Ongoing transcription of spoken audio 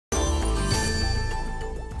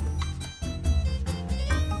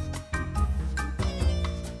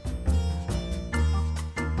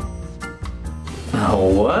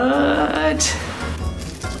what?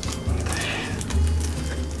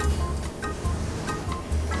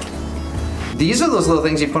 These are those little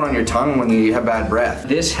things you put on your tongue when you have bad breath.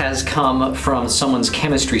 This has come from someone's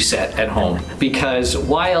chemistry set at home, because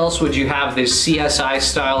why else would you have this CSI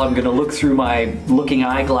style, I'm gonna look through my looking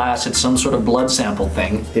eyeglass at some sort of blood sample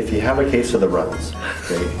thing? If you have a case of the runs,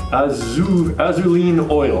 okay. Azulene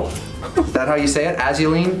oil. Is that how you say it?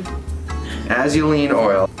 Azulene? Azulene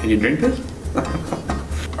oil. Can you drink this?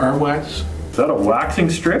 Arm wax. Is that a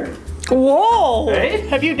waxing strip? Whoa! Hey?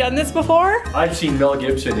 Have you done this before? I've seen Mel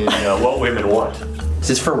Gibson in What Women Want. Is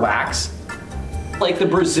this for wax? Like the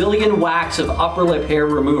Brazilian wax of upper lip hair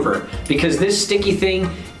remover, because this sticky thing,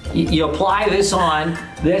 you apply this on,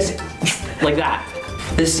 this, like that.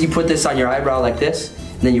 You put this on your eyebrow like this,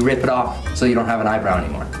 and then you rip it off so you don't have an eyebrow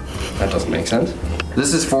anymore. That doesn't make sense.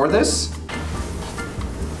 This is for this?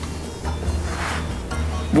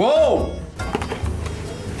 Whoa!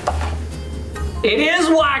 It is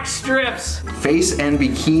wax strips! Face and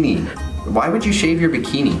bikini. Why would you shave your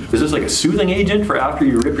bikini? Is this like a soothing agent for after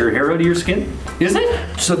you rip your hair out of your skin? Is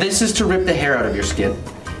it? So this is to rip the hair out of your skin,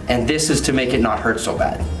 and this is to make it not hurt so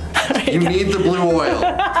bad. You need the blue oil.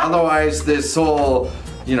 Otherwise, this whole,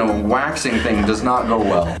 waxing thing does not go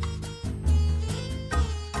well.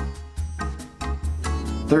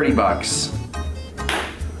 30 bucks.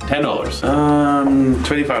 $10.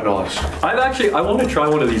 $25. I want to try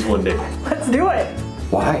one of these one day. Let's do it.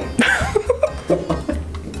 Why?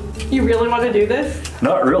 You really want to do this?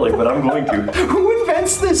 Not really, but I'm going to. Who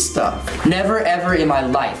invents this stuff? Never ever in my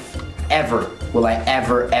life, ever, will I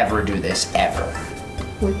ever do this, ever.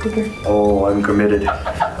 Oh, I'm committed.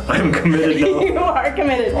 I'm committed now. You are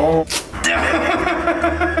committed. Oh.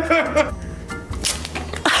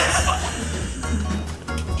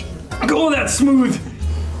 Go that smooth.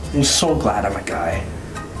 I'm so glad I'm a guy.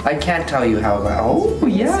 I can't tell you how glad. Oh,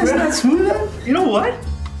 yeah, isn't that smooth? You know what?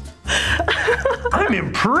 I'm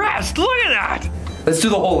impressed. Look at that. Let's do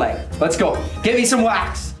the whole leg. Let's go. Get me some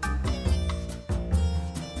wax.